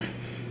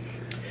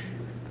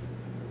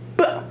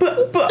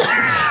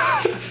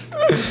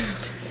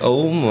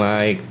Oh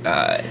my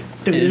God.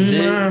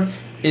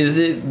 Is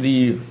it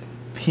the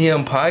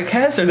PM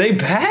podcast? Are they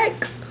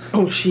back?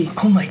 Oh shit.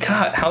 Oh my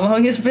God. How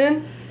long it's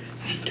been? 1,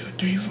 2,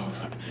 3, 4,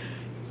 5.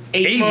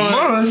 8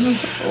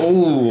 months.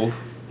 Oh.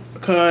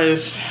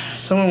 Because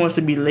someone wants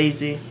to be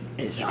lazy.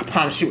 I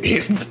promise you,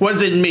 it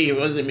wasn't me.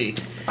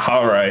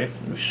 All right.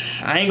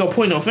 I ain't gonna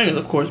point no fingers,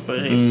 of course, but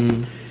hey.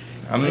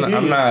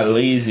 I'm not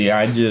lazy.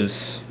 I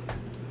just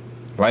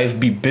life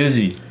be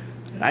busy.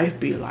 Life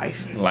be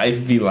life.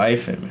 Life be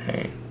lifing,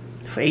 man.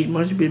 For 8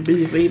 months, you been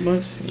busy for 8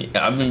 months?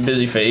 Yeah, I've been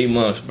busy for 8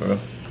 months, bro.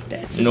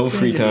 That's no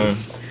free time.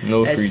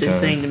 No free time. That's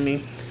insane to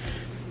me.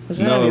 What's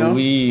no, y'all?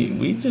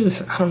 we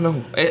just, I don't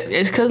know.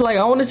 It's because, like,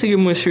 I wanted to get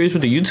more serious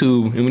with the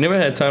YouTube, and we never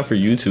had time for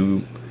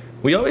YouTube.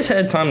 We always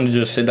had time to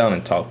just sit down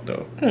and talk,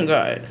 though. Oh,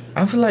 God.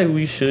 I feel like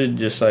we should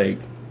just, like,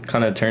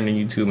 kind of turn the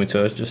YouTube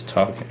into us just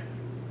talking.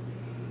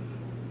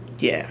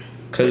 Yeah.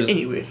 Cause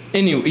anyway,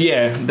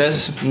 yeah,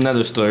 that's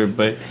another story,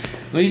 but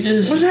we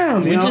just... What's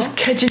up, we y'all? just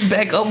catching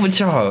back up with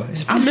y'all.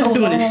 It's been I miss so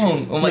doing long. this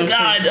shit. Oh, my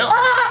God.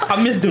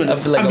 I miss doing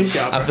this. I miss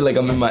y'all, bro. I feel like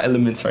I'm in my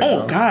elements right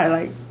now. Oh, God,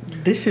 like...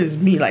 This is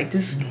me, like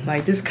this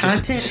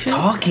content just shit.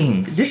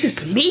 Talking. This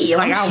is me,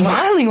 like I'm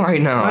smiling right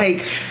now.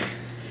 Like,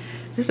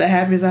 this is the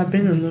happiest I've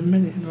been in a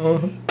minute.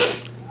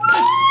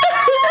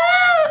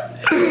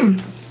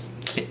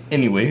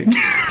 Anyway,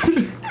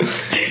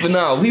 but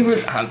no, we were.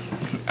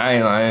 I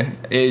ain't lying.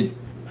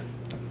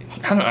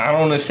 I don't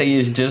want to say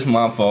it's just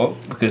my fault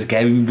because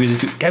Gabby be busy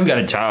too. Gabby got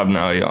a job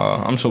now,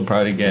 y'all. I'm so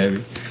proud of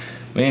Gabby.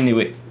 But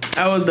anyway.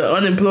 I was the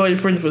unemployed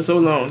friend for so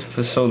long.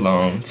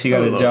 She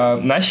got a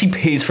job. Now she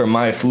pays for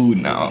my food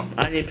now.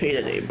 I didn't pay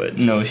today, but...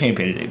 No, she ain't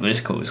paid today, but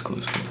it's cool.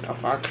 Oh,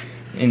 fuck.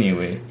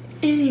 Anyway,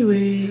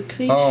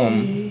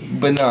 cliche.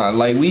 But nah,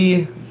 like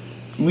we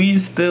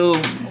still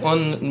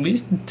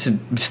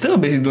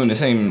basically doing the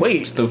same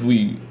stuff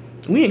we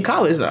in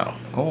college now.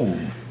 Oh.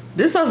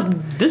 This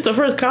the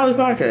first college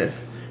podcast.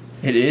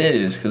 It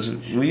is, because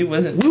we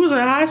was in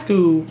high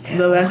school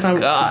the last time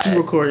we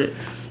recorded.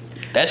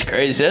 That's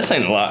crazy. That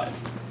ain't a lot.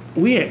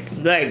 We in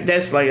college.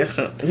 8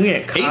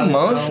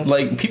 months? Now.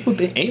 Like, people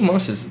think 8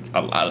 months is a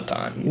lot of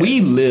time. Yes.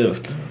 We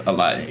lived a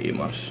lot in 8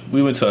 months.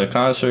 We went to a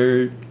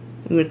concert.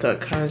 Worked a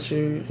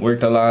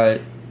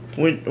lot.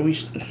 We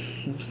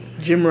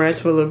gym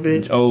rats for a little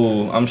bit.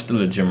 Oh, I'm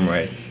still a gym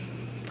rat.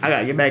 I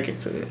gotta get back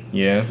into it.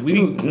 Yeah.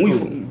 We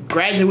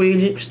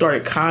graduated,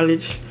 started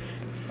college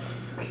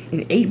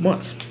in 8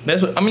 months.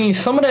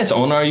 Some of that's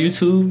on our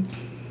YouTube.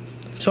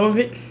 Some of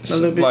it, a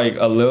little bit. Like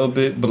a little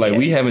bit, but like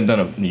we haven't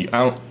done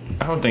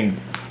I don't think.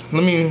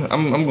 I'm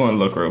going to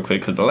look real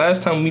quick because the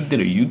last time we did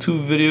a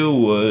YouTube video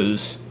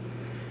was,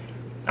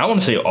 I want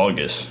to say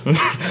August.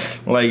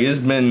 Like it's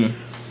been.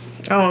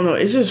 I don't know.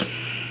 It's just.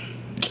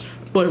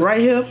 But right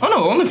here. Oh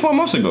no! Only 4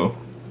 months ago.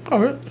 All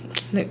right.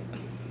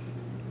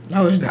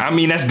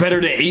 That's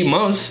better than 8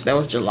 months. That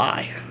was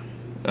July.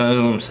 That's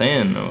what I'm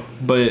saying though.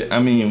 But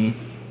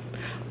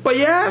But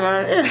yeah,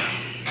 man. Yeah.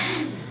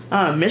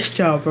 I missed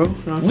y'all, bro. You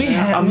know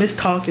I miss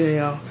talking to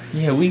y'all.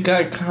 Yeah, we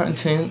got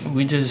content.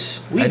 We got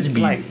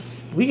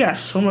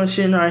so much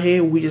shit in our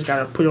head. We just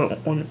gotta put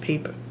it on the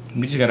paper.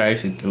 We just gotta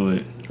actually do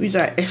it. We just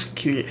gotta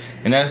execute it.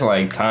 And that's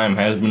like time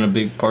has been a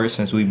big part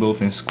since we both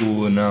in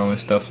school now and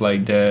stuff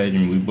like that,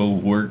 and we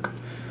both work.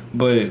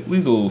 But we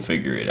go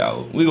figure it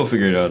out. We go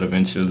figure it out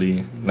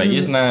eventually. Like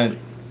It's not.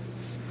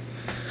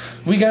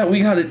 We got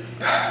it.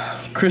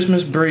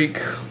 Christmas break,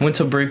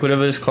 winter break,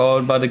 whatever it's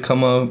called, about to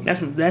come up.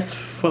 That's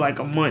for like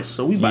a month,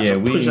 so we about to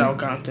push out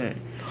content.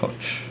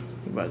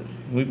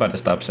 We about to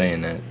stop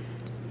saying that.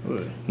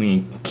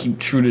 We keep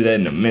true to that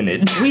in a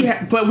minute. we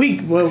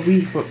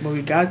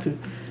got to.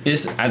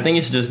 I think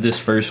it's just this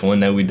first one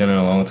that we've done in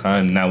a long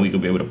time. Now we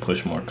could be able to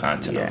push more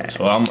content out.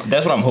 So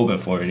that's what I'm hoping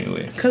for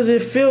anyway. Cause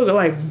it feels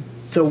like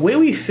the way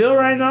we feel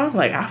right now,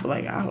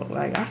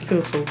 I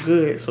feel so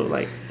good. So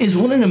like, it's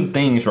one of them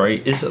things,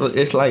 right?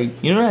 It's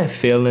like, you know that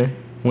feeling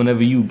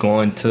whenever you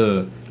going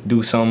to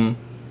do something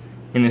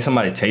and then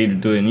somebody tell you to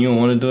do it and you don't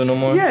want to do it no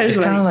more. Yeah, it's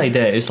kind of like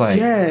that. It's like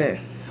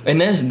and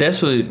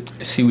that's what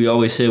we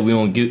always said we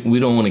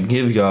don't want to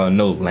give y'all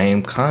no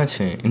lame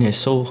content, and it's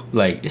so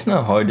like it's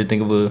not hard to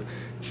think of a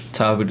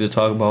topic to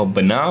talk about,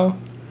 but now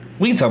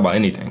we can talk about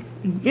anything.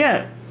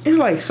 Yeah, it's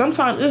like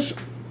sometimes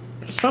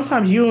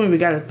you don't even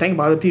gotta think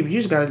about other people. You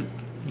just gotta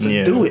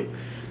do it.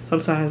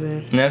 Sometimes,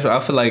 and that's what I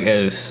feel like.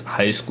 As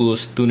high school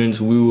students,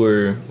 we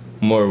were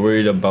more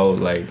worried about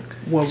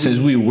since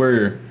we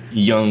were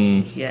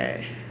young.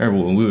 Yeah. Or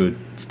we were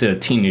still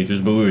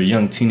teenagers, but we were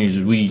young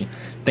teenagers. We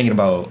thinking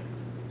about,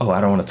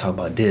 I don't want to talk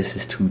about this.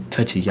 It's too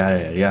touchy,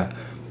 yada yada yada.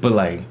 But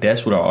like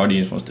that's what our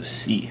audience wants to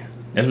see.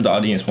 That's what the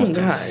audience wants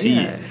to see.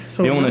 Yeah.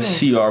 So they want to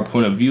see our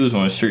point of views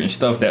on certain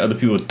stuff that other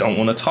people don't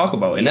want to talk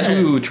about, and that's what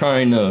we were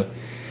trying to.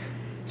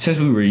 Since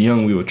we were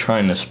young, we were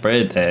trying to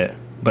spread that,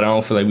 but I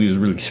don't feel like we was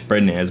really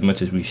spreading it as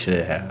much as we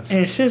should have.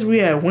 And since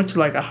we went to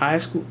like a high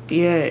school,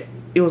 it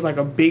was like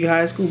a big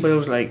high school, but it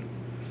was like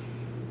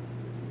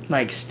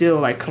still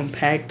like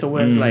compact to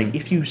where like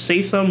if you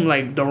say something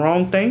like the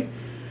wrong thing,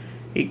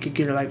 it could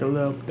get like a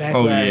little backlash.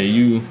 Oh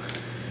yeah,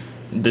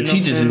 the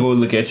teachers is gonna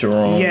look at you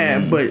wrong. Yeah,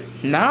 but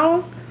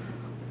now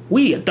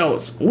we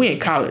adults, we in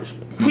college.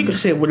 We could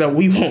say whatever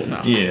we want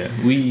now. Yeah,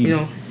 we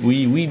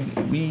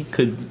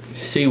could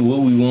say what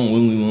we want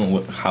when we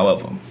want,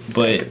 however.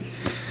 But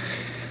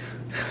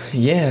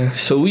yeah,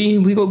 so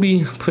we gonna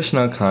be pushing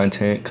our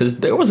content because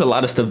there was a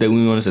lot of stuff that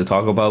we wanted to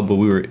talk about, but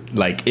we were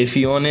like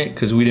iffy on it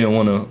because we didn't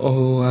want to.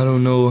 Oh, I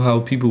don't know how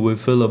people would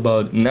feel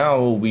about it.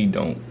 Now we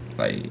don't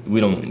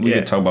we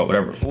can talk about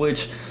whatever.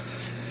 Which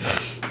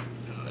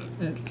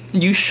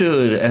you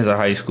should, as a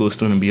high school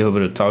student, be able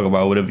to talk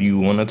about whatever you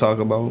want to talk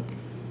about.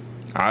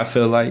 I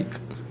feel like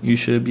you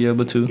should be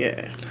able to.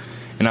 Yeah.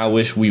 And I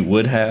wish we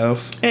would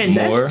have. And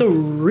more. That's the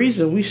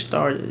reason we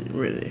started,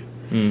 really.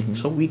 Mm-hmm.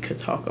 So we could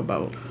talk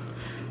about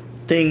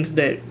things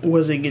that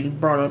wasn't getting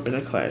brought up in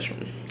the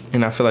classroom.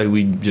 And I feel like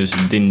we just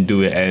didn't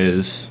do it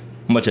as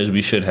much as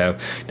we should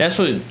have. That's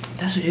what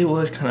it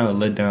was, kind of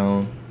a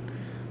letdown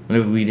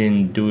whenever we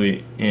didn't do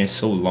it in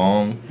so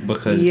long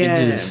because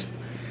it just.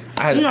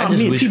 I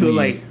just wish people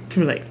like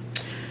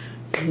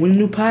when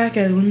new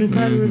podcast, you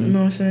know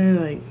what I'm saying?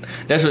 Like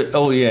that's what.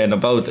 Oh yeah, and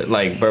about that,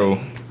 like,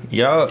 bro,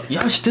 y'all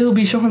still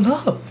be showing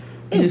love.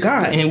 Oh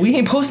God, and we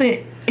ain't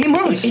posting 8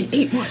 months.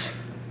 8 months.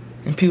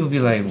 And people be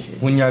like,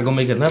 when y'all gonna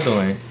make another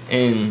one?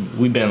 And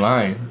we been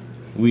lying.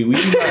 We be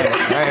lying.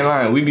 I ain't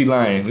lying. We be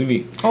lying. We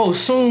be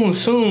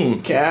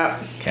soon.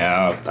 Cap.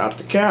 Stop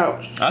the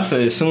cap. I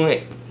said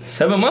soon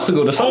 7 months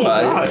ago to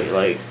somebody. Oh God,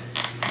 like.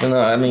 But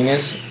no, I mean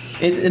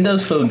it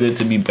does feel good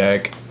to be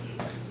back.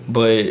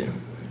 But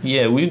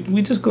yeah,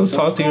 we just go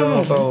talk to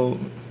y'all about.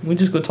 We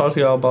just go talk to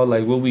y'all about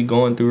like what we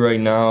going through right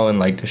now and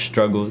like the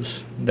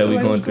struggles that we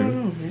going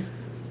through.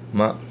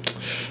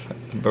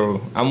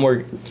 Bro, I'm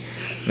working.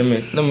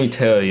 Let me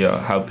tell y'all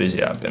how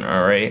busy I've been.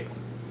 All right,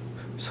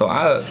 so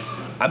I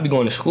be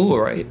going to school,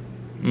 right?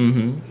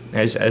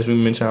 As we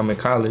mentioned, I'm in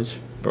college,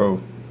 bro.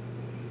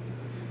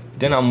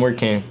 Then I'm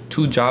working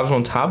 2 jobs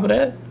on top of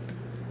that.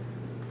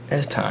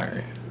 That's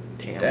tiring.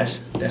 Damn.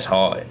 That's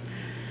hard.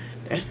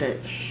 That's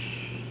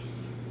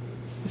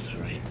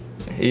alright.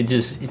 It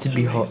just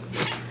be hard.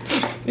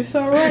 It's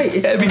alright.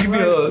 It's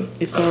alright.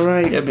 It's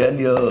alright.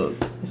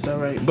 It's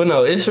alright. But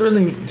no, it's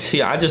really.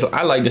 See, I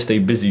like to stay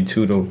busy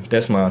too, though.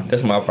 That's my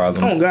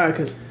problem. Oh God,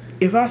 because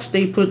if I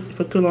stay put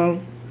for too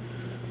long,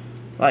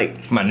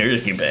 like my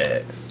nerves get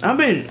bad. I've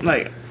been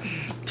like,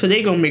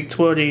 today gonna make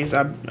 12 days.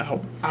 I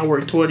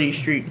work 12 days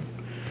straight.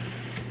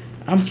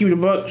 I'm keeping the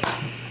buck.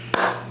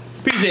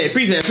 Appreciate.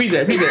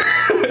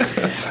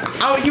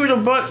 I would keep it a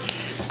buck.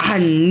 I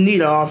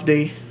need an off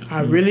day.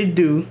 I really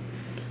do.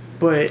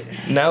 But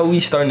now we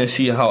starting to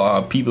see how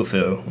our people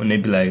feel when they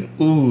be like,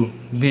 "Ooh,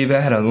 baby, I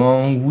had a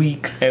long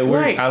week at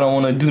work. Right. I don't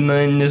want to do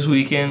nothing this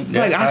weekend."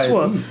 Like I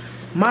swear,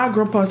 my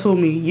grandpa told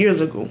me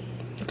years ago,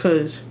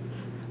 cause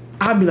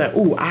I'd be like,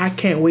 "Ooh, I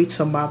can't wait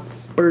till my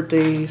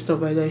birthday and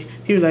stuff like that."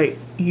 He was like,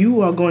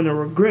 "You are going to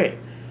regret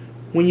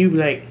when you be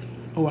like,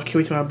 oh, I can't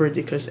wait till my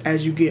birthday, cause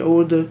as you get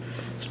older,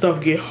 stuff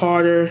get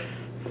harder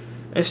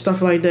and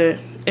stuff like that."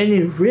 And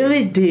it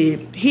really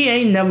did. He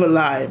ain't never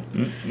lied.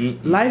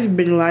 Life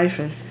been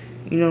lifing,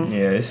 you know.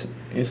 Yeah,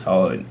 it's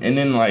hard. And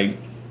then like,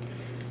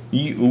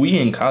 we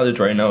in college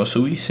right now,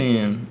 so we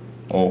seeing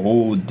a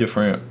whole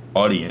different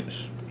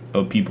audience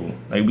of people.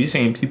 Like we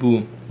seeing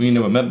people we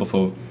never met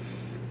before,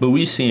 but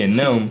we seeing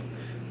them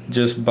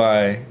just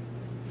by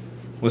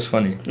what's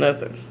funny.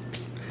 Nothing.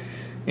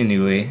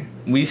 Anyway,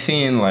 we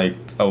seeing like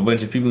a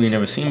bunch of people we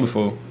never seen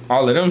before.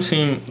 All of them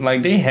seem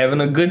like they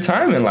having a good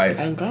time in life.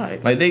 Oh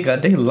God. Like they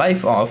got their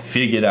life all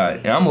figured out.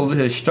 And I'm over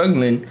here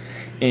struggling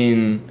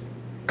in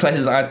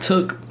classes I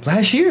took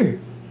last year.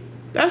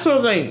 That's what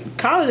I'm saying.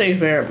 College ain't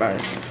for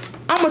everybody.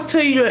 I'm gonna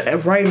tell you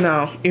that right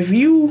now. If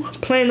you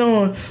plan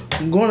on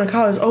going to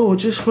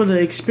college, just for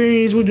the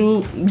experience we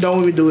do,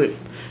 don't even do it.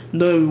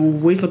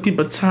 Don't waste on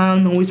people's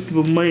time. Don't waste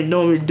people's money.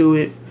 Don't even do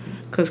it.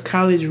 Because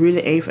college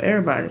really ain't for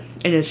everybody.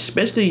 And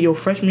especially your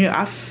freshman year,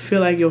 I feel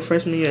like your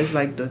freshman year is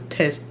like the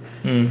test.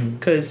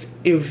 Because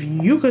if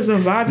you could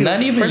survive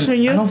your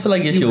freshman year, I don't feel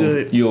like it's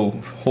good. your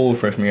whole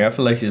freshman year. I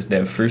feel like it's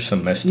that first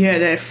semester. Yeah,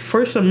 that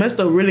first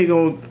semester really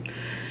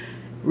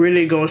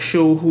gonna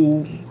show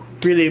who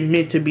really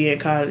meant to be in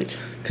college.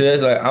 Because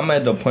it's like, I'm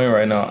at the point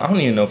right now, I don't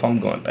even know if I'm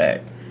going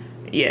back.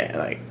 Yeah,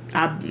 like,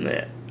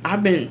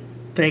 I've been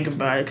thinking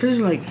about it. Because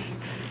it's like,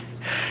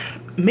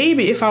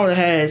 maybe if I would have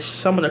had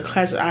some of the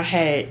classes I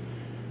had,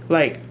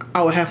 like,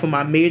 I would have for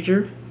my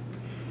major.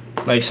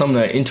 Like, something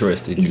that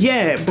interested you.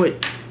 Yeah,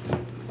 but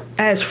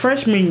as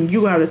freshmen,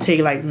 you have to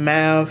take, like,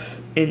 math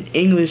and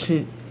English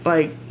and,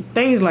 like,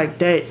 things like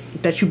that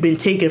you've been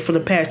taking for the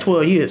past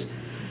 12 years.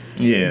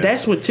 Yeah.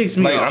 That's what ticks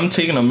me off. I'm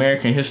taking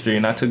American history,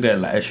 and I took that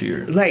last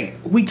year. Like,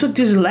 we took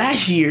this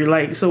last year.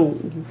 Like, so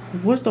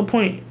what's the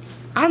point?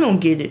 I don't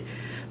get it.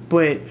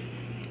 But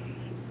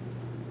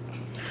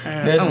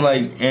that's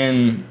like,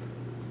 and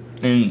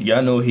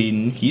y'all know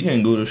he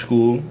didn't go to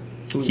school.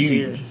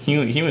 He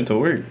went to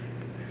work.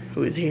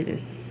 Who is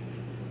Hayden?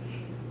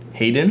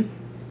 Hayden?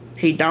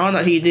 He Don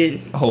or he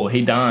didn't? Oh,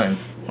 Hayden.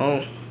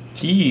 Oh,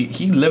 He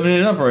living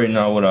it up right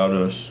now without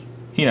us.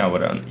 He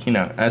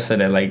not. I said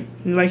that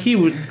like he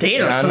would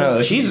date us. I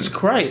know. Jesus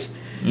Christ.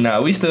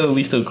 Nah, we still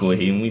cool with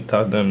him. We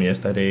talked to him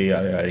yesterday.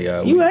 Yada yada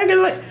yada. You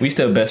acting like we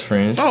still best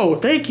friends. Oh,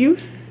 thank you.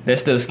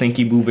 That's still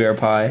Stinky Boo Bear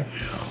Pie.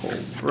 Oh,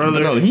 brother.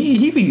 No,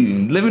 he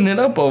be living it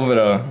up over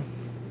there.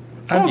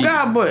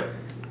 God, but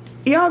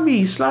y'all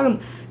be sliding.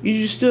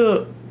 You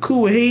still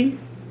cool with him?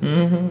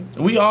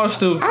 Mm-hmm. We all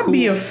still cool. I'd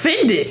be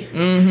offended.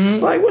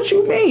 Mm-hmm. Like, what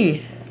you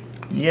mean?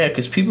 Yeah,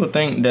 because people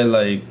think that,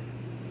 like,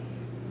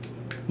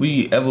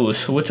 we ever will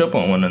switch up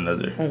on one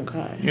another. Oh,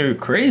 God. You're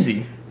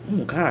crazy.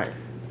 Oh, God.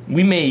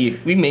 We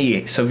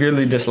may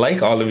severely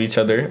dislike all of each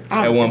other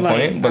at one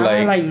point, but,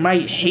 I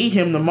might hate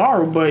him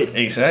tomorrow, but...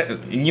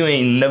 Exactly. You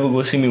ain't never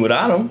gonna see me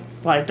without him.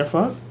 Like, the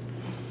fuck?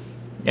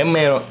 That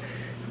man,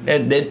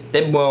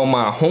 that boy on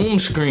my home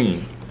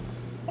screen.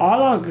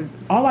 All I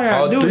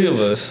gotta do three is...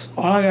 of us.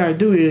 All I gotta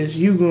do is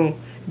you gonna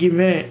get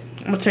mad.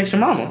 I'm gonna text your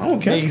mama. I don't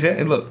care.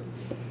 Exactly. Look.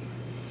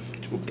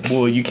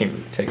 Boy, you can't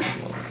really text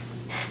your mama.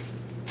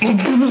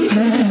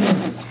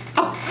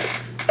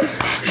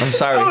 I'm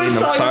sorry. I'm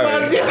sorry.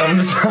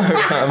 I'm sorry.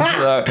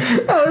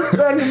 I was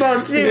talking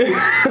about you.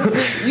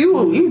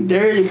 You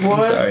dirty boy.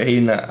 I'm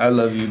sorry. I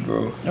love you,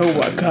 bro. Oh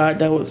my God,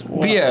 that was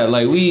wild. But yeah,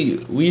 like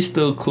we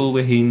still cool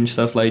with him and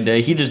stuff like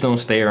that. He just don't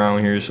stay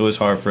around here, so it's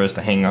hard for us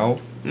to hang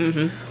out.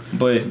 Mm-hmm.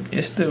 But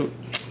it's still,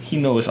 he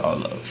knows it's all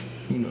love.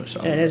 He knows it's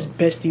all love. That's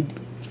bestie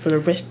for the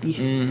bestie.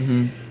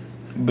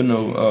 Mm-hmm. But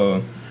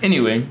no.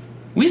 Anyway,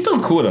 we still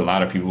cool with a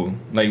lot of people.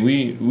 Like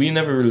we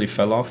never really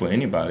fell off with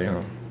anybody,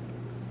 huh?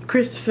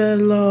 Christopher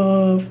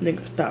Love,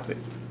 nigga, stop it.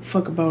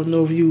 Fuck about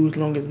no views,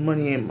 long as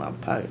money in my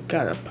pocket.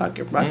 Got a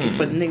pocket rocket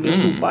for niggas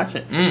who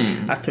watching.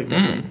 I took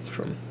that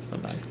from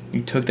somebody.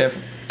 You took that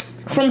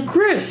from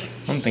Chris.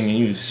 I'm thinking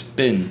you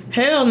spitting.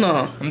 Hell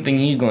no. I'm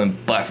thinking you going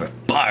bar for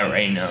bar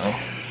right now.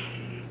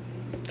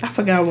 I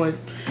forgot what.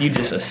 You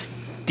just a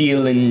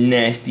stealing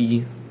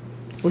nasty.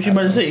 What you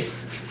about to say?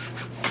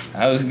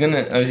 I was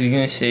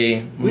gonna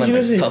say what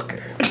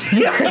motherfucker.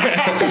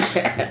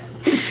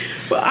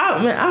 But I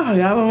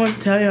forgot what I want to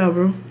tell y'all,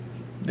 bro.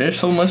 There's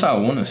so much I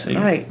want to say.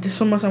 Like, there's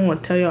so much I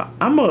want to tell y'all.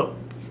 I'm going to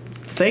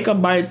think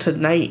about it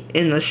tonight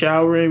in the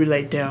shower and be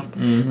like, damn,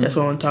 that's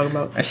what I want to talk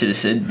about. I should have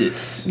said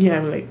this. Yeah,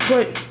 I'm like,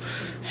 but,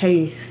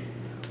 hey,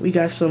 we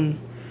got some...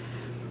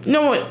 You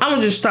know what? I'm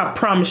going to just stop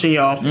promising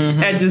y'all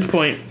at this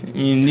point.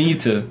 You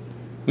need to.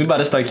 We about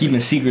to start keeping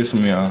secrets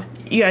from y'all.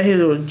 You got to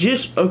hear it.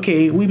 Just,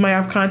 okay, we might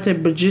have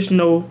content, but just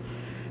know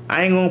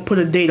I ain't going to put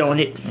a date on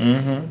it.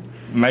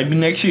 Might be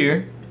next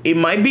year. It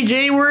might be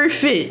January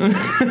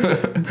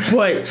 5th,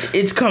 but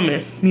it's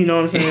coming. You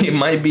know what I'm saying? It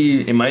might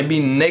be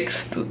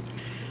next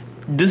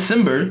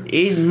December.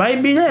 It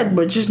might be that,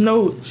 but just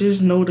know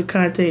the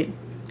content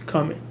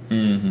coming.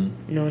 You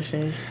know what I'm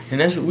saying? And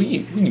that's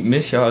we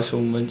miss y'all so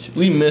much.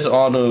 We miss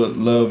all the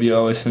love y'all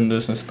always send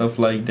us and stuff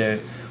like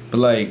that. But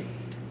like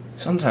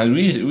sometimes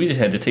we just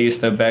had to take a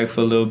step back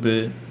for a little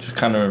bit, just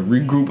kind of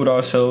regroup with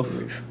ourselves,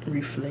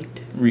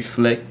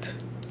 reflect,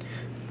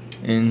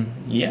 and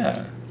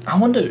yeah. I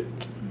wonder.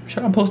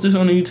 Should I post this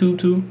on YouTube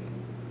too?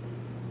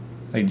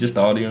 Like just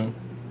the audio?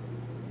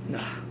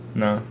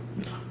 No.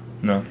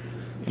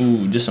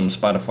 Ooh, just some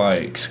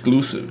Spotify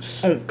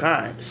exclusives. Oh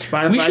God,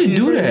 Spotify. We should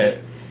do that.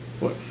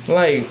 What?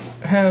 Like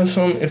have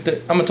some. I'm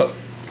gonna talk.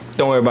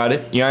 Don't worry about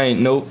it. I ain't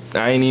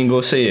even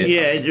gonna say it.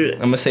 Yeah,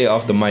 I'm gonna say it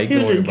off the mic.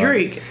 Don't worry about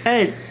Drake it.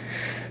 at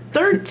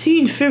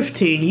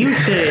 13:15. You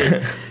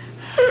said,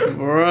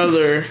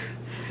 brother.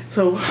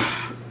 So,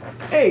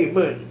 hey.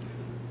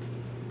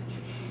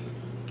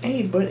 I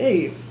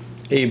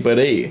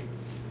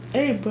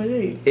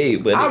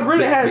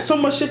really had so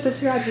much shit to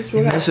say. I just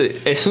realized.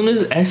 As soon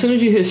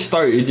as you hit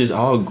start, it just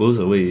all goes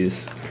away.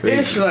 It's crazy.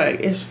 It's like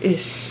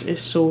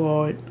it's so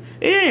hard.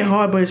 It ain't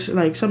hard, but it's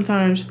like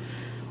sometimes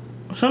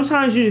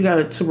you just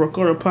got to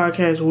record a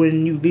podcast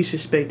when you least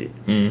expect it.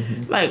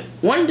 Like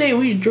one day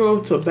we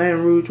drove to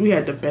Baton Rouge. We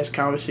had the best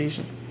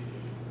conversation.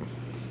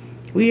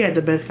 We should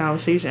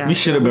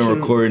have been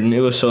recording. It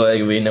was so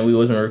aggravating that we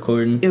wasn't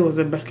recording. It was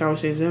the best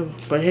conversation ever.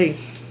 But hey.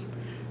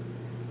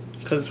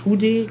 Cause who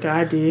did?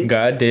 God did.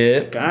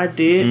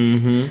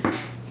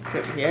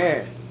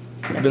 Yeah.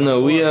 But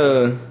no, we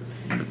yeah,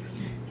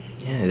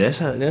 that's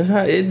how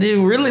it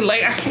really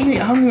like I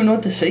don't even know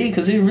what to say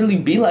because it really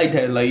be like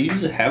that. Like you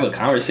just have a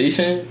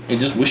conversation and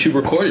just wish you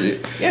recorded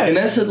it. Yeah. And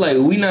that's it. Like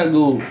we not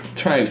go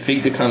try and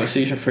fake the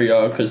conversation for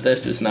y'all because that's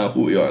just not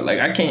who we are.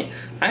 Like I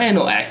ain't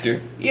no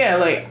actor. Yeah,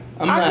 like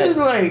I'm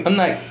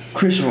not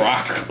Chris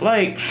Rock.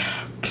 Like.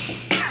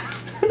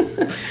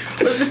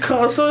 What's it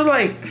called? So it's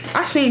like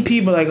I seen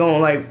people like on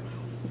like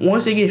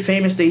once they get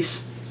famous they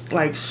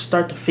like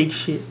start to fake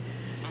shit.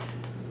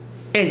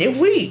 And if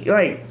we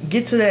like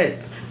get to that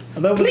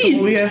level,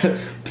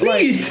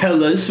 please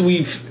tell us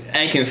we've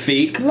acting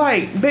fake.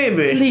 Like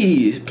baby,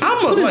 please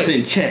put us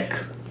in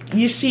check.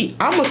 You see,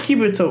 I'm gonna keep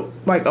it to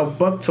like a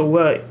buck to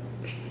what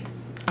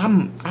I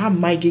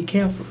might get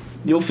canceled.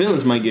 Your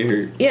feelings might get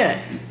hurt.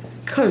 Yeah,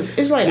 cause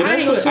it's like I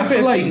feel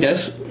like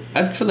that's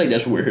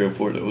what we're here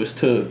for though. Is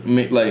to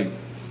make like.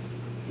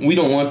 we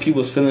don't want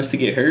people's feelings to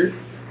get hurt,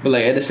 but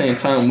like at the same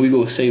time, we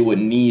go say what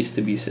needs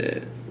to be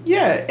said.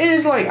 Yeah, and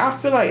it's like I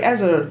feel like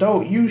as an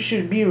adult, you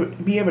should be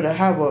able to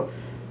have a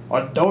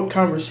adult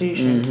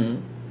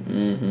conversation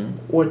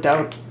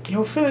without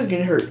your feelings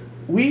getting hurt.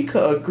 We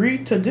could agree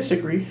to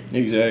disagree.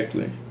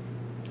 Exactly.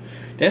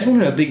 That's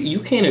one of the big. You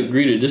can't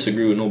agree to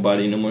disagree with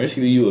nobody no more. It's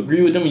either you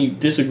agree with them or you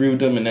disagree with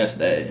them, and that's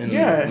that. And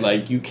yeah,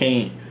 like you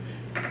can't.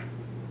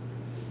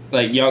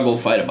 Like y'all go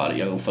fight about it.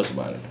 Y'all go fuss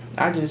about it.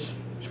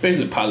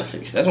 Especially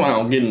politics. That's why I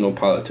don't get into no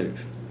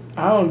politics.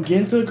 I don't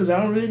get into it because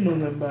I don't really know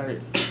nothing about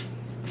it.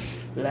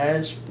 The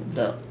last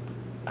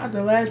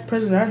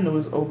president I know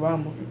is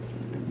Obama.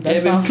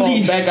 That's how far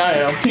back I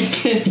am.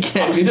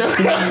 I'm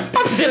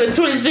still in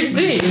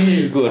 2016.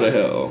 Please go to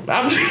hell.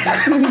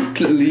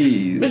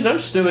 Please. Bitch, I'm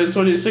still in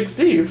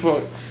 2016.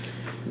 Fuck.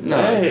 Nah.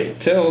 Hey.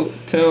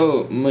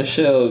 Tell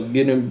Michelle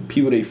getting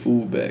people their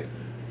food back.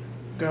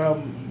 You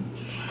know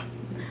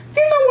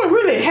what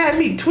really had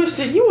me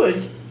twisted? You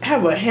would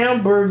have a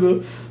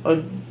hamburger,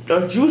 a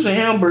juicy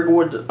hamburger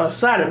with a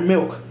side of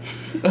milk.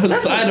 A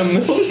side of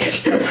milk?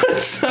 A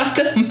side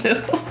of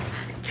milk?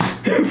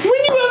 When you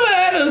ever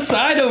had a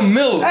side of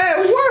milk?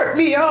 At work,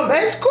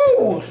 that's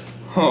cool.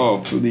 Oh,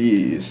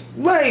 please.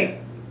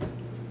 Like,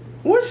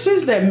 what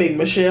sense that make,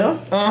 Michelle?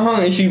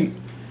 And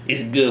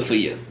it's good for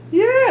you.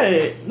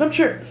 Yeah, I'm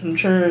sure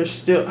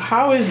still.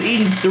 How is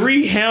eating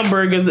 3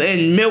 hamburgers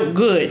and milk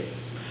good?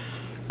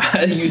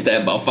 I used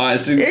that about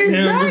 5, 6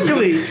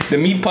 Exactly. The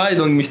meat pie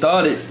don't get me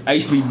started. I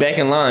used to be back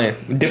in line.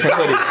 Different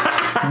hoodie.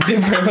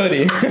 Different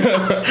hoodie.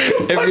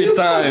 Every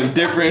time,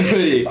 different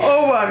hoodie.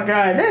 Oh my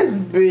God, that's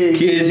big.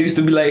 Kids used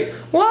to be like,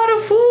 "Where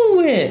the food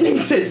went?" They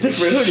said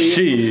different hoodie.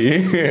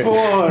 Shit.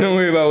 Boy. Don't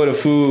worry about where the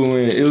food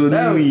went. It was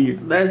me.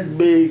 That's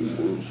big.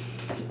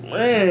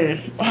 Man.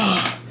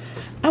 Oh,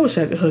 I wish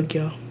I could hug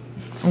y'all.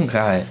 Oh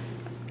God.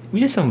 We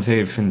just some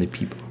very friendly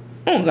people.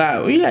 Oh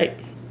God, we like.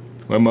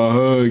 Where my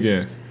hug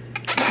at?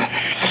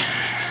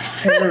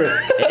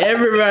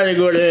 Everybody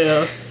go to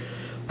hell.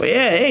 But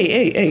yeah,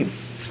 hey.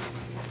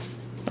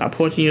 I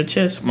point in your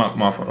chest. My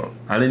fault.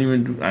 I didn't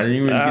even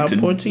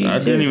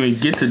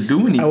get to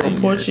do anything. I will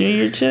point you in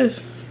your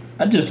chest.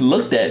 I just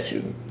looked at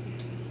you.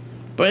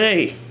 But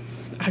hey,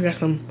 I got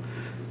some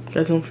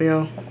for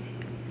y'all.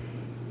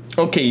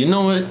 Okay, you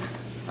know what?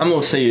 I'm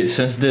gonna say it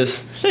since this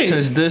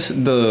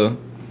the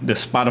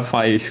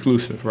Spotify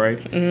exclusive,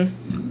 right?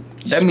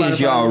 Mm-hmm. That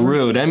means y'all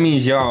real. That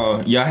means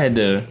y'all had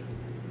to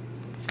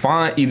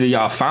find, either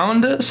y'all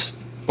found us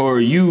or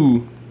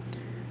you.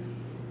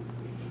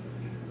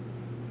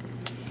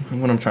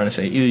 What I'm trying to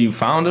say, either you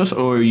found us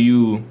or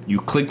you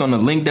clicked on the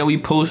link that we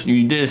post.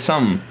 You did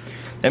something.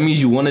 That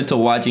means you wanted to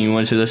watch and you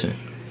wanted to listen.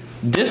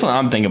 This one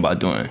I'm thinking about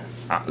doing.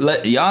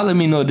 Let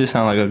me know if this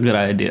sounds like a good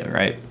idea,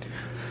 right?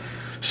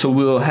 So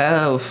we'll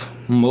have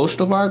most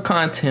of our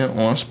content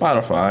on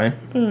Spotify,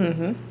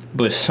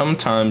 but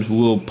sometimes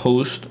we'll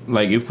post,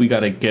 like if we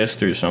got a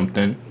guest or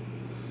something,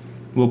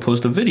 we'll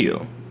post a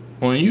video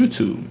on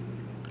YouTube,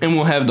 and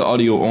we'll have the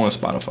audio on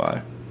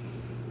Spotify.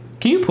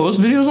 Can you post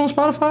videos on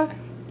Spotify?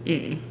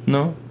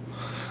 No.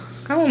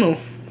 I don't know.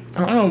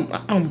 I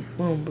don't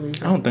believe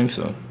that. I don't think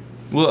so.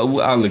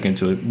 Well, I'll look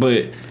into it,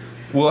 but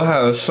we'll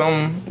have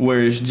some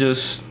where it's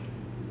just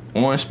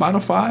on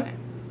Spotify,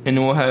 and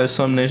then we'll have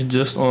some that's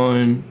just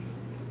on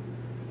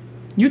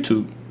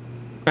YouTube.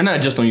 Or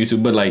not just on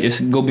YouTube, but like it's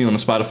gonna be on the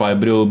Spotify,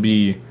 but it'll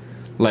be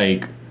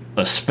like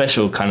a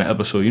special kind of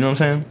episode. You know what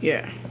I'm saying?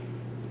 Yeah.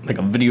 Like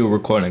a video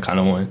recording kind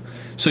of one.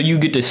 So you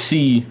get to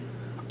see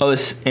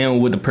us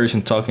and what the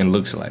person talking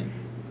looks like.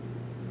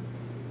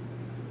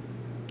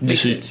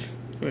 Makes sense.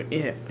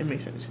 Yeah, it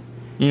makes sense.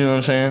 You know what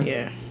I'm saying?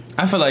 Yeah.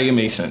 I feel like it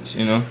makes sense,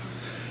 you know?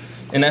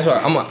 And that's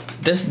why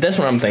that's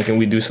what I'm thinking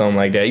we do something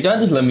like that. Y'all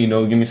just let me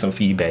know, give me some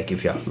feedback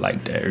if y'all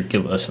like that, or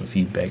give us some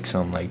feedback,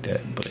 something like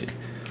that. But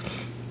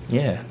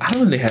yeah, I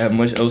don't really have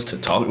much else to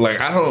talk. Like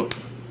I don't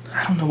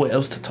know what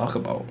else to talk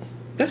about.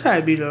 That's how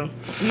it be though.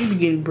 We be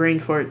getting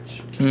brain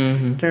farts.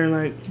 During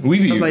like we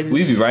be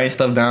writing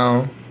stuff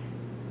down,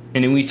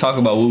 and then we talk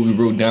about what we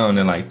wrote down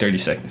in like 30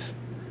 seconds.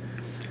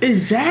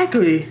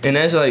 Exactly. And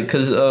that's like,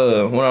 cause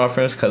one of our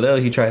friends, Khalil,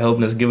 he tried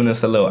helping us, giving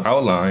us a little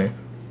outline.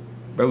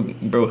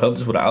 Bro helped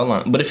us with an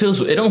outline, but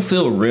it don't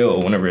feel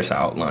real whenever it's an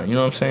outline. You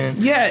know what I'm saying?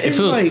 Yeah, it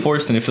feels like,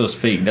 forced and it feels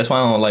fake. That's why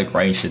I don't like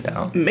writing shit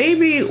down.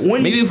 Maybe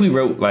if we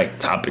wrote like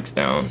topics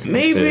down.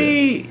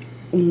 Maybe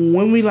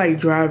when we like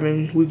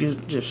driving, we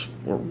could just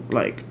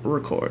like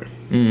record.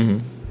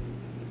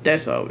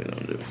 That's all we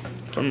gonna do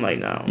from like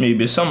now.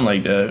 Maybe something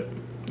like that.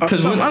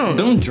 Cause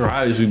them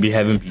drives we be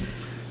having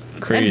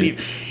crazy.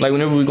 Like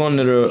whenever we going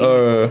to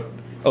the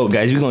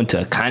guys, we going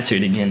to a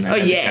concert again. Oh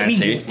yeah, we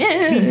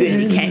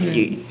been to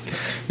concert.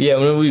 Yeah,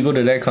 whenever we go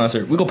to that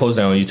concert, we gonna post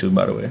that on YouTube,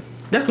 by the way.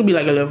 That's gonna be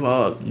like a little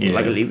vlog,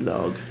 like a leave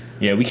vlog.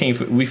 Yeah,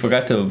 we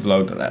forgot to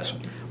vlog the last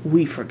one.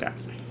 We forgot.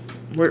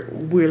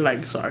 We're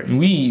like sorry.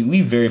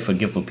 We very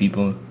forgetful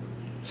people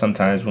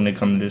sometimes when it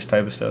comes to this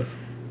type of stuff.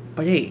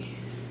 But hey,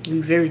 we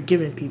very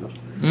giving people.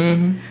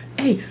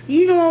 Hey,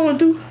 you know what I want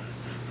to do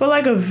for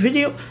like a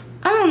video?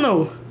 I don't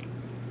know,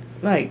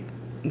 like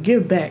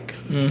give back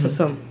to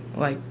some,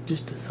 like,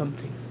 just to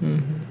something.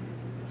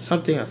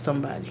 Something or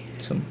somebody.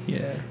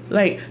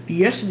 Like,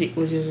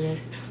 yesterday,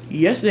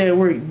 yesterday at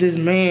work, this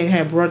man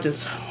had brought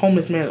this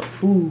homeless man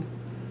food.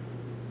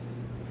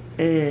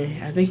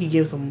 And I think he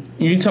gave some...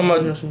 You talking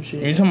about some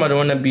shit. You talking about the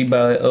one that be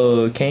by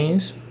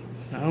Canes?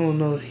 I don't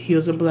know. He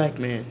was a black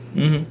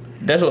man.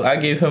 That's what I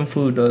gave him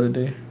food the other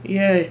day.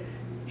 Yeah,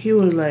 he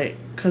was like,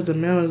 cause the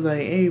man was like,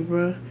 "Hey,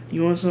 bro,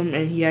 you want some?"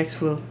 And he asked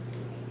for,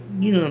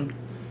 you know,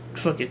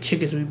 fucking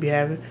chickens we be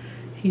having.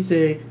 He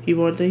said he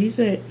wanted that. He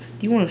said,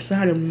 "You want a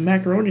side of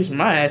macaroni?"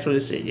 My ass would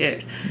have said yeah,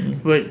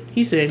 but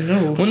he said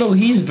no. Well, no,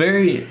 he's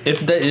very.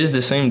 If that is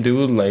the same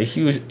dude, like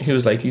he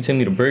was like, "You take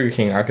me to Burger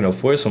King, I can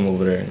afford some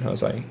over there." And I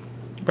was like,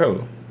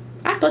 "Bro,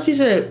 I thought you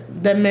said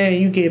that man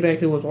you gave back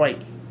to was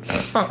white."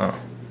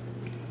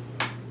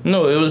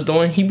 No, it was the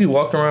one he be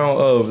walking around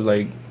of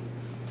like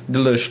the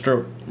little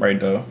strip right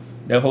there.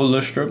 That whole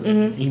little strip.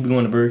 He be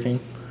going to Burger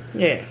King.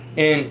 Yeah.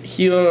 And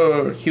he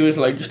was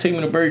like, "Just take me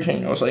to Burger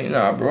King." I was like,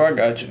 "Nah, bro, I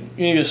got you.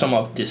 You need to get something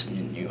off this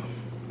menu."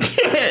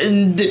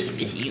 This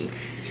menu.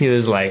 He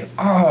was like,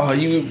 "Oh,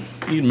 you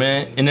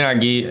man." And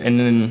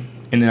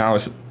then I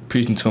was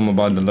preaching to him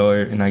about the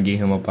Lord, and I gave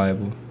him a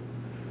Bible.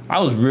 I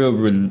was real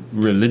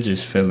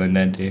religious feeling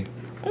that day.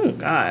 Oh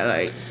God,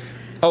 like.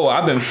 Oh,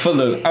 I've been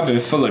full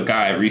of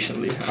God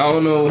recently. I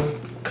don't know.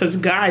 Cause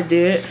God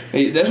did.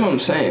 Hey, that's what I'm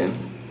saying.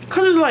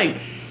 Cause it's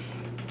like.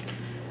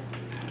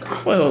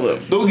 Well,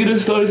 don't get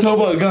us started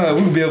talking about God.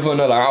 We could be here for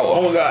another hour.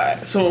 Oh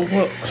God. So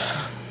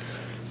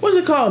what's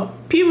it called?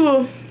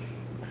 People.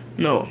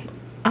 No,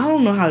 I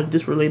don't know how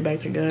this relate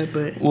back to God,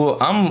 but. Well,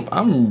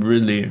 I'm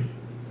really,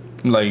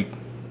 like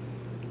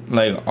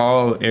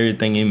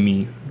everything in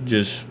me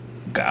just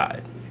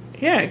God.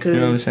 Yeah, cause you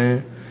know what I'm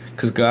saying.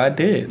 Cause God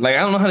did. Like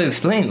I don't know how to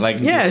explain. Like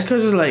yeah,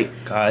 cause it's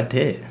like God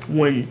did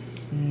when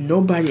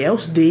nobody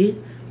else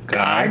did.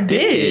 God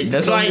did.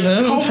 That's like what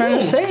I'm trying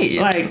to say.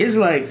 Like it's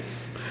like,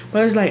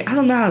 but it's like I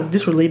don't know how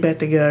this relate back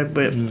to God,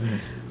 but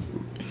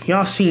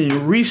y'all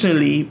seen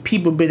recently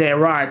people been at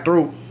Ride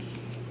Through.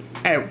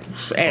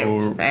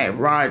 At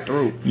Ride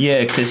Through.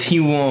 Yeah, cause he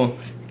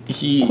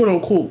quote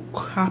unquote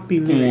copy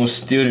lyrics. He won't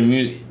steal the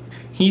music.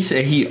 He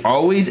said he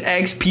always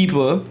asks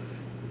people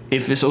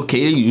if it's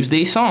okay to use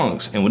their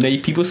songs. And what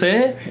people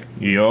said,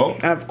 yo.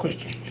 I have a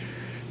question.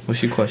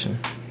 What's your question?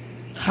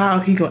 How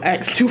he gonna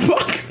ask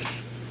Tupac?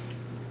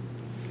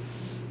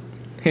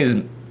 His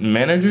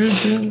manager?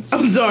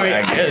 I'm sorry.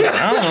 I guess.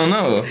 I don't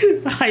know.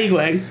 How you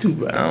gonna ask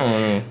Tupac? I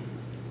don't know.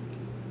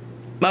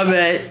 My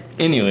bad.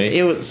 Anyway.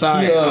 It was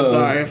sorry. I'm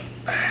sorry.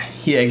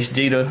 He asked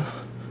Jada.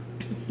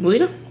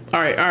 Lita?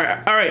 Alright.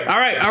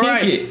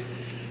 Pinkett.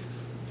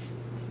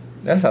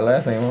 That's her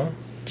last name, huh?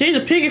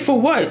 Jada Pinkett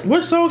for what?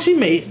 What song she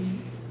made?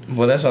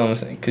 Well, that's what I'm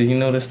saying. Cause you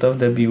know the stuff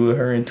that be with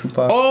her and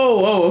Tupac.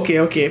 Oh,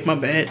 okay. My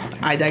bad.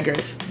 I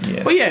digress.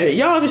 Yeah. But yeah,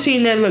 y'all ever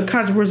seen that little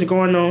controversy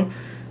going on?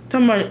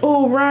 Talking about,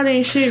 oh, Rod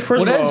ain't shit.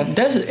 First of all,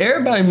 that's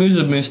everybody's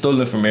music been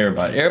stolen from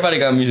everybody. Everybody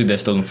got music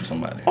that's stolen from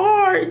somebody.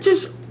 Or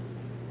just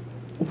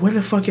where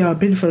the fuck y'all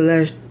been for the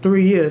last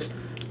 3 years?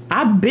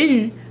 I've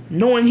been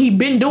knowing he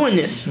been doing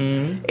this.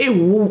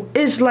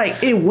 It's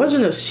like it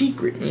wasn't a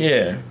secret.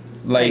 Yeah,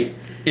 like.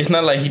 It's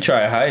not like he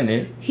tried hiding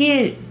it.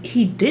 He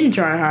didn't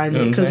try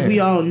hiding it because we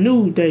all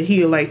knew that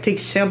he'd like take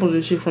samples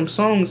and shit from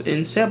songs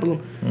and sample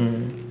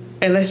them.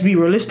 And let's be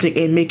realistic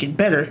and make it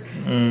better.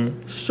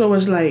 So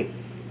it's like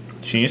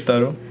she ain't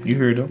stutter. You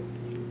heard him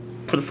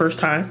for the first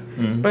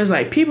time, but it's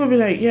like people be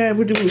like, "Yeah,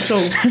 we do." So,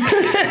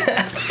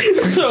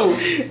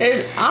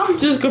 and I'm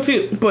just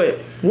confused. But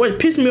what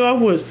pissed me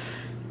off was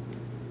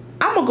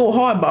I'm gonna go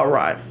hard about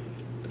Rod.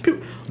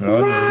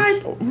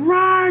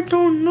 Ride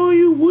don't know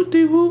you. What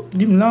they will.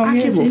 Them long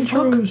ass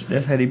intros.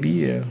 That's how they be.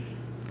 Yeah.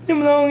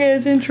 Them long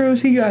ass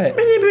intros he got.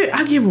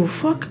 I give a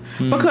fuck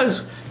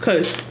because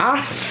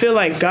I feel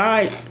like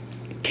God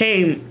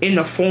came in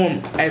the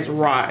form as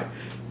Ride.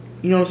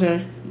 You know what I'm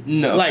saying?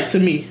 No. Like to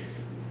me.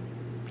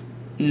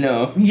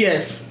 No.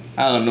 Yes.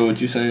 I don't know what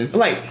you're saying.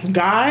 Like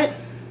God.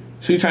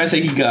 So you're trying to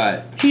say he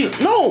God?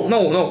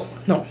 No.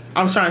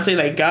 I'm trying to say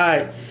like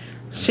God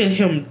sent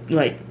him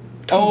like.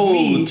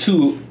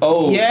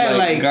 Yeah,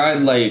 like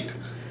God, like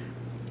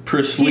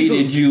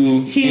persuaded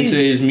you into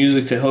his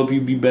music to help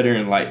you be better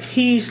in life.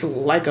 He's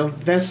like a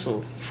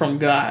vessel from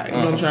God. You know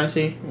what I'm trying to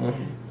say?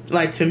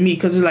 Like to me,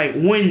 because it's like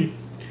when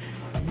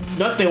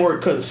nothing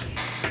worked, because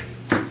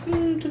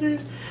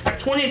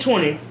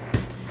 2020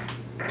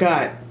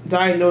 got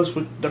diagnosed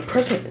with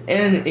depression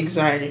and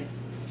anxiety.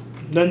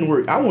 Nothing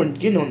worked. I wasn't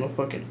getting on no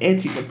fucking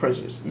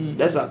antidepressants.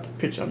 That's out the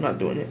picture. I'm not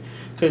doing it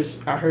because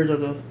I heard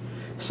of the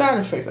side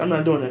effects. I'm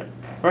not doing that.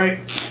 Right?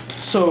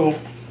 So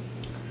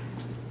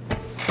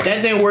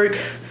that didn't work.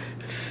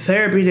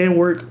 Therapy didn't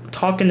work.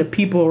 Talking to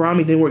people around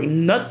me didn't work.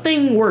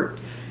 Nothing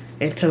worked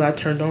until I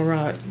turned on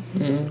Rod.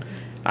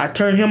 I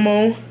turned him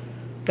on.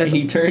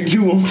 He turned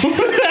you on.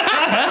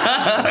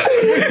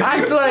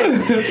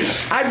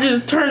 I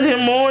just turned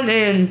him on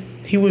and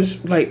he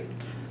was like,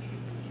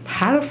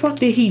 how the fuck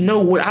did he know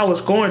what I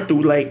was going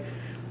through? Like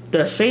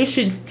the same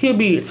shit he'll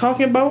be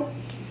talking about.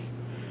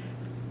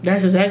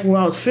 that's exactly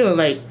what I was feeling.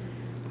 Like,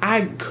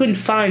 I couldn't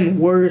find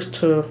words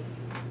to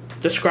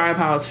describe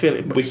how I was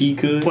feeling. But he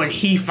could. But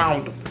he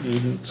found them.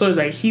 Mm-hmm. So it's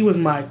like, he was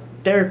my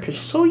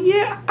therapist. So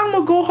yeah, I'm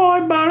going to go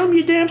hard by him.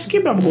 You damn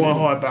skip, I'm going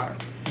hard by him.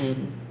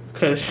 Mm-hmm.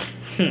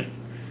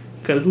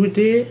 Cause who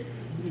did?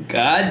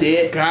 God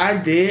did.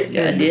 God did.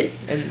 God did.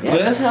 But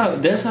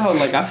that's how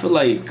like I feel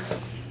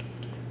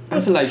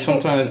like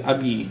sometimes I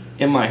be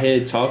in my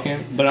head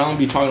talking, but I don't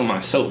be talking to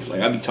myself.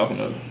 Like I be talking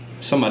to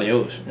somebody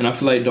else. And I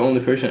feel like the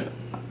only person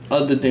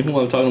other than who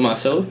I'm talking to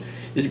myself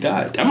is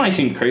God. That might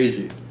seem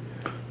crazy.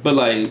 But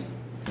like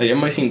it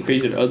might seem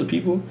crazy to other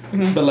people.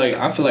 Mm-hmm. But like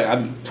I feel like I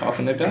be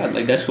talking to God.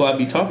 Like that's who I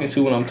be talking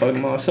to when I'm talking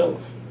to myself.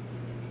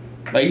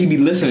 Like he be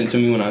listening to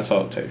me when I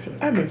talk type shit.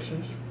 That makes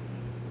sense.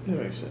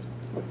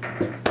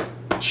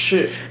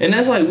 Shit. And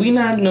that's like we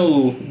not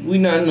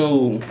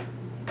know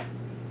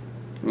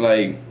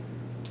like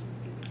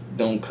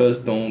don't cuss,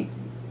 don't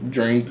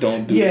drink,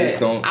 don't do this,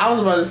 don't. I was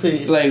about to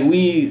say like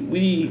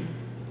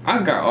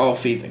I got all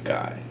faith in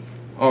God.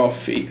 All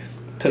faith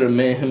to the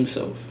man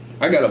himself.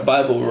 I got a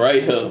Bible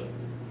right here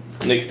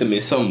next to me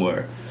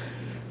somewhere.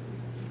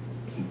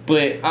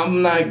 But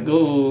I'm not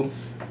the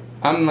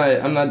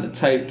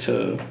type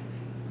to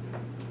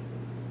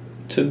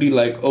be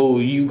like, oh,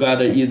 you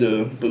gotta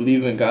either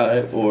believe in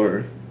God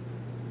or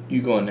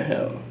you going to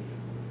hell.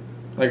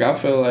 Like I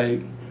feel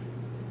like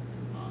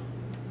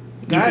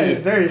God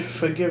is very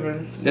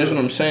forgiving. So that's what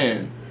I'm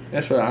saying.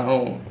 That's what I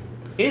don't.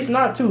 It's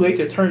not too late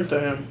to turn to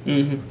Him.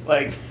 Mm-hmm.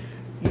 Like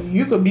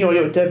you could be on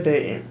your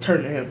deathbed and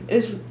turn to Him.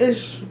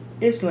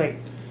 It's like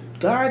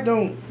God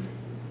don't.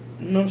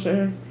 You know what I'm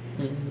saying?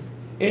 Mm-hmm.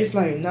 It's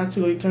like not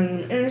too late to turn to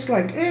Him, and it's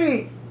like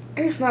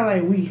it's not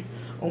like we.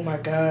 Oh my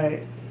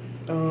God.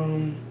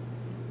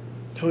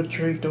 Don't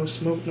drink, don't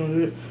smoke, don't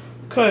do it.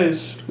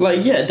 Cause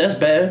like yeah, that's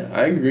bad.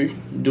 I agree.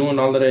 Doing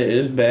all of that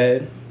is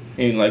bad,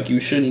 and like you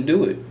shouldn't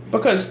do it.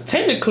 Because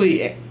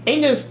technically,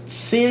 ain't just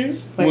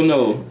sins. Like, well,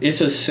 no, it's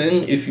a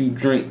sin if you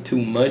drink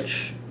too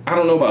much. I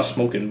don't know about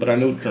smoking, but I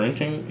know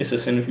drinking. It's a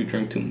sin if you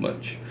drink too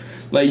much.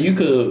 Like you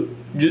could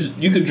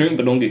drink,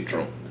 but don't get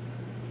drunk.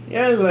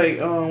 Yeah, like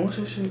what's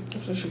this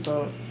shit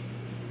called?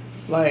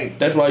 Like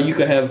that's why you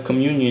could have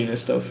communion and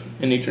stuff,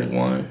 and they drink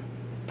wine.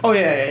 Oh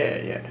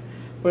yeah.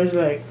 But it's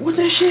like, what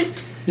that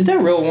shit? Is that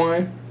real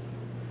wine?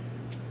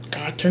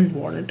 God turned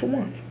water into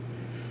wine.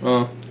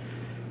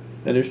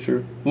 That is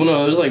true. Well,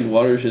 no, it was like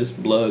water is his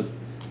blood.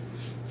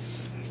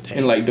 Damn.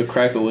 And like the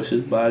cracker was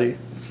his body.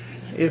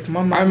 If my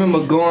mom, I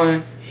remember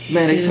going,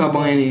 man, they stop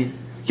eating.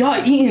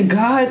 Y'all eating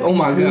God? Oh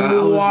my God.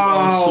 I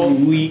was so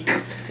weak.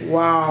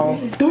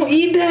 Wow. Don't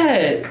eat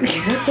that.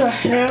 What the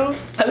hell?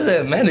 I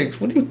said, Maddox,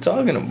 what are you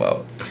talking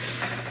about?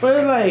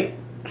 But like,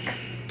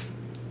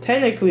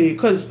 technically,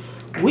 because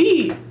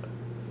we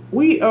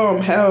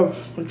have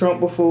drunk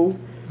before.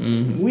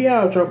 Mm-hmm. We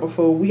have drunk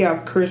before. We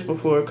have cursed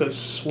before because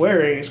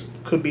swearing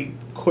could be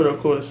quote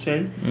unquote a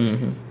sin.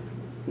 Mm-hmm.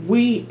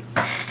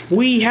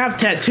 We have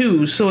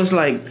tattoos, so it's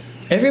like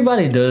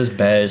everybody does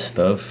bad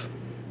stuff,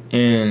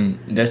 and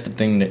that's the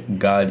thing that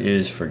God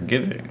is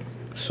forgiving.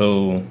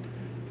 So,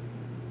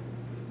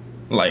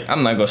 like,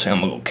 I'm not gonna say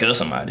I'm gonna go kill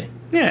somebody.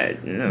 Yeah,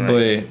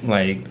 but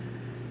like,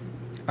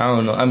 I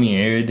don't know. I mean,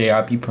 every day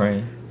I be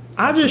praying.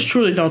 I just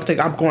truly don't think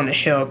I'm going to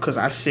hell because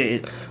I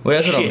said. Well,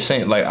 that's what I'm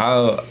saying. Like,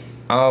 I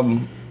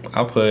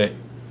put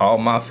all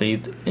my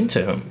faith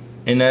into Him,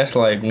 and that's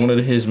like one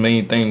of His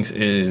main things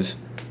is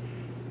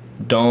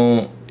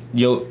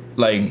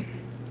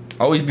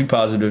always be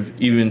positive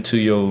even to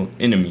your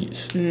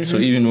enemies. Mm-hmm. So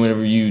even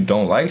whenever you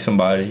don't like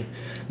somebody,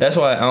 that's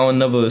why I don't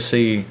never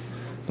say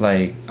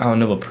like I don't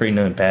never pray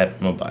nothing bad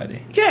on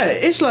nobody. Yeah,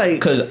 it's like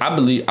because I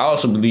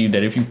also believe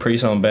that if you pray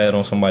something bad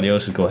on somebody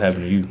else, it's gonna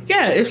happen to you.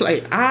 Yeah, it's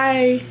like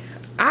I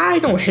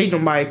don't hate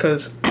nobody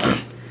because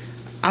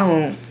I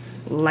don't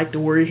like the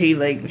word hate.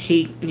 Like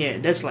hate, yeah,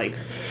 that's like,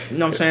 you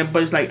know what I'm saying.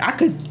 But it's like I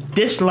could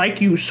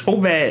dislike you so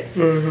bad,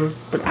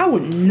 but I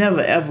would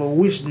never ever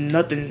wish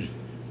nothing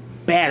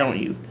bad on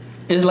you.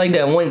 It's like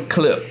that one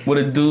clip with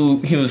a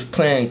dude. He was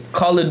playing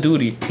Call of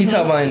Duty. He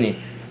talking about it.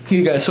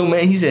 He got so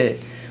mad. He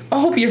said, "I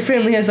hope your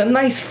family has a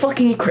nice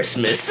fucking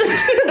Christmas."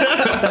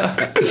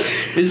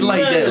 It's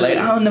like that. Like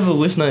I don't never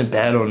wish nothing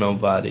bad on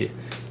nobody.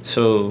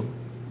 So,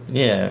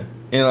 yeah,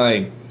 and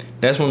like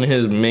that's one of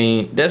his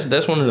main.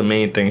 That's one of the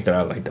main things that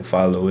I like to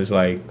follow. Is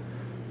like,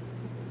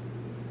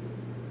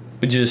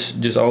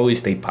 just always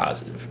stay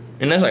positive.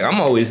 And that's like I'm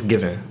always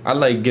giving. I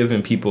like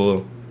giving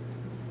people,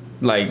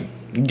 like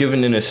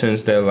giving in a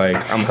sense that like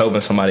I'm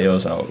helping somebody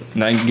else out.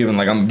 Not giving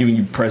like I'm giving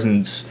you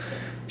presents,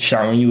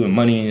 showering you with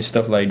money and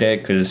stuff like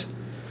that. Cause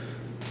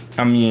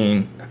I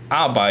mean,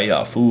 I'll buy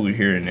y'all food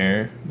here and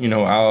there. You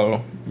know,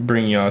 I'll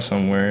bring y'all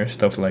somewhere,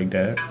 stuff like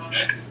that.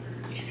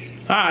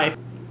 Hi.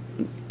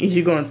 Is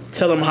you gonna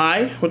tell them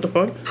hi? What the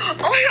fuck?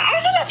 Oh, you're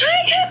on the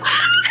podcast.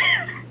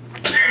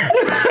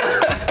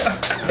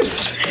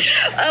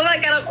 Oh my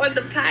God, I'm on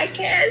the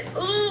podcast.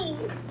 Ooh.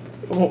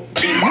 Oh.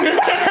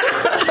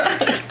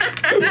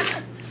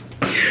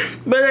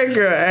 But that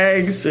girl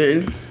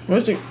asking,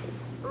 what's it?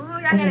 Ooh,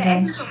 y'all gotta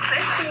ask me some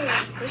questions.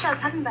 What y'all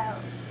talking about?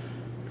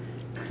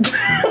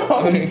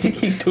 We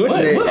keep doing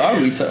What that. are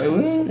we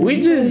talking?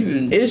 We just,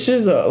 it's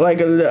just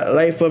like a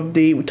life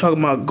update. We talking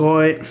about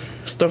God,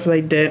 stuff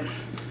like that.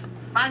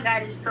 My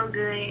God is so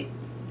good.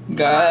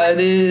 God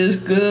is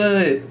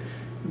good.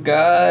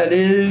 God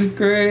is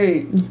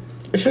great.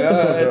 Shut the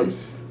fuck up.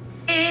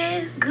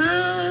 It's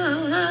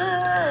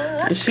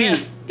good. You see,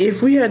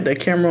 if we had the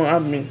camera, I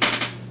mean,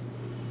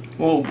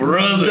 Oh,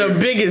 brother. the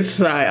biggest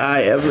side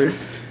eye ever.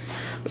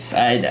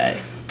 Side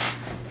eye.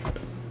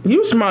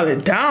 You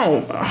smiling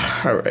down.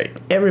 All right,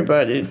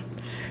 everybody.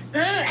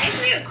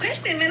 Ask me a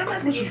question, man. I'm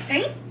about to get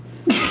faint.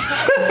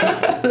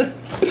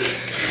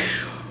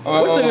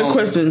 What's a good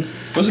question?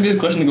 What's a good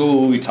question to go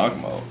with what we talking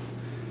about?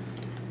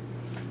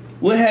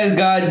 What has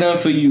God done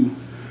for you?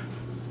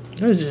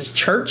 This is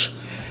church.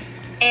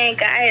 And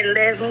God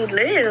let me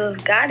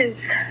live. God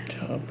is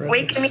Oh, brother.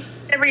 waking me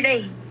every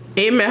day.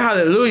 Amen.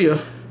 Hallelujah.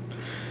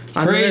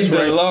 I know Praise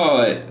that's the right.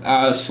 Lord.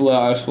 I swear,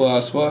 I swear, I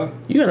swear.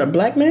 You got a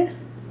black man?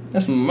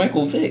 That's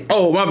Michael Vick.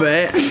 Oh, my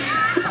bad.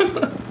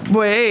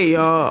 But hey,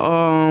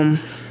 y'all.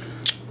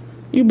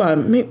 You about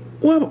me?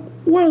 What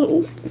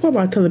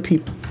about telling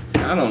people?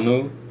 I don't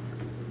know.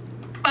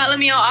 Follow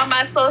me on all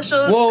my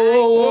socials. Whoa!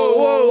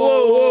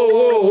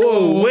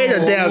 Wait a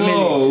damn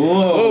minute.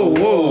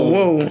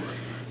 Whoa!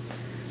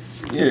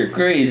 You're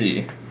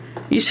crazy.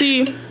 You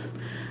see,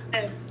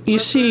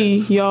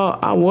 y'all.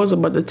 I was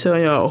about to tell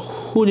y'all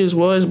who this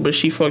was, but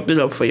she fucked it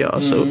up for y'all.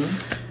 So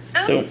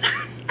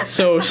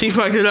she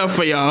fucked it up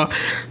for y'all.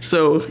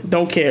 So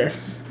don't care.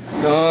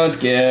 Don't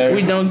care.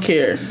 We don't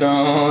care.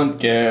 Don't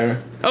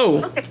care.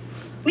 Oh, Okay.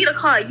 Me to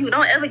call you.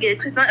 Don't ever get it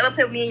twisted. Don't ever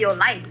put me in your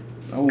life.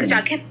 Oh. Because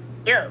y'all kept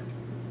me up.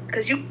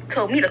 Because you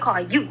told me to call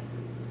you.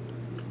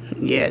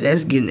 yeah,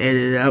 that's getting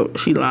edited out.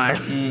 She lying.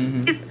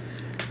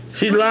 Mm-hmm.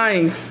 She's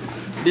lying.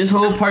 This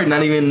whole part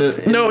not even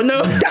the. No.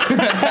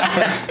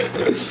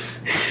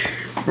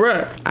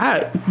 Bruh,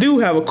 I do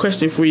have a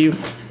question for you.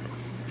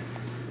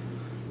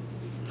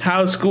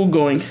 How's school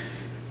going?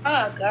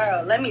 Oh,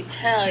 girl. Let me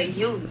tell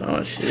you.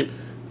 Oh, shit.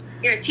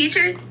 Your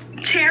teacher,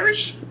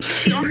 Cherish,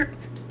 she on her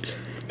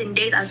in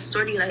days. I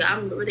swear to you, like,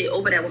 I'm really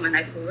over that woman,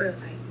 like, for real.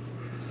 Like,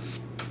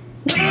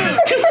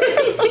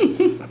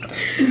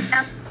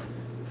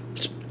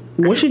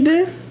 What she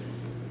did?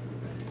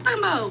 talking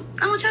about,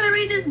 I'm gonna try to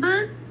read this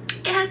book.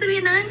 It has to be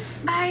done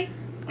by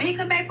when you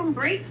come back from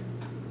break.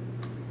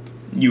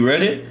 You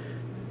read it?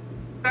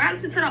 Girl, I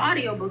listened to the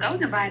audio book. I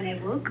wasn't buying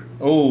that book.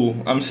 Oh,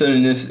 I'm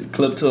sending this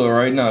clip to her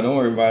right now. Don't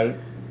worry about it.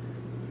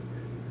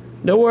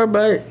 Don't worry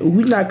about it.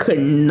 We not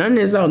cutting none of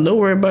this out. Don't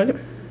worry about it.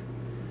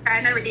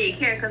 I never did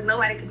care because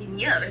nobody could beat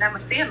me up, and I'm gonna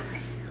stand on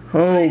it.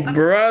 Oh,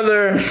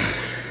 brother.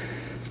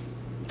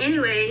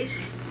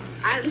 Anyways,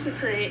 I listened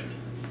to it.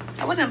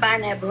 I wasn't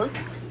buying that book.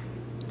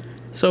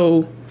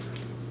 So,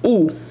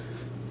 ooh.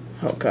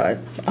 Oh, God.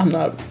 I'm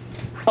not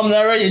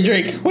ready to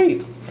drink.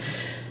 Wait.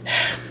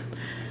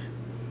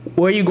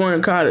 Where you going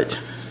to college?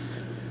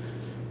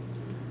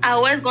 I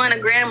was going to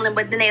Grambling,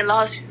 but then they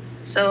lost,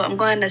 so I'm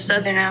going to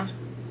Southern now.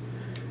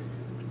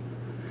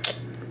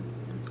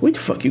 Where the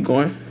fuck you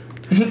going?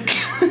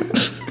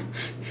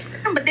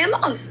 But they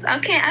lost. I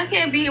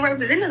can't be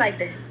represented like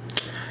that.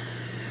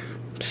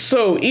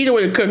 So, either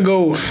way it could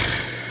go,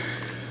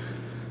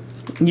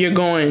 you're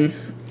going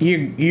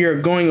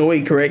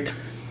away, correct?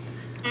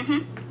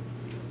 Mhm.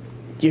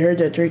 You heard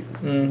that, Drake?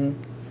 Mm-hmm.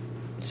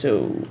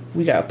 So,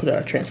 we gotta put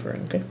our transfer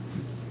in, okay?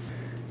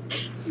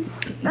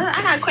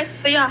 I got a question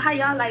for y'all. How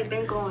y'all like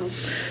been going?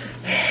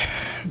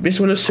 Bitch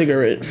with a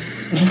cigarette.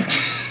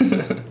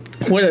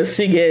 With a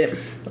cigarette.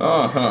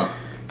 Uh-huh.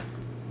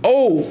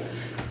 Oh!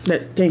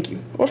 Thank you.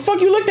 What the fuck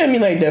you looked at me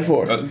like that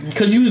for?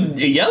 Because you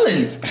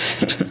yelling.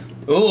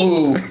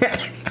 Oh.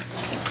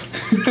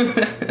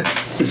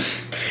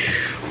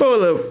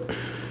 Hold up.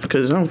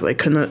 Because I don't feel like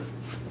cutting up.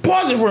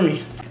 Pause it for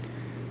me.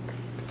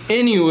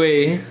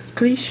 Anyway.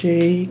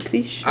 Cliche.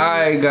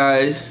 Alright,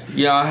 guys.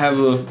 Y'all have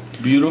a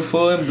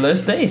beautiful and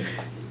blessed day.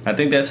 I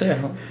think that's it,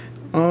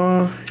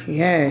 huh?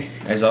 Yeah.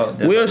 That's all.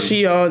 We'll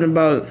see y'all in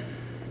about...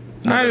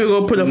 I ain't even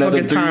gonna put a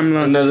fucking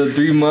timeline. Another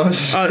 3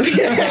 months.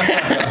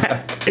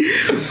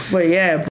 But yeah.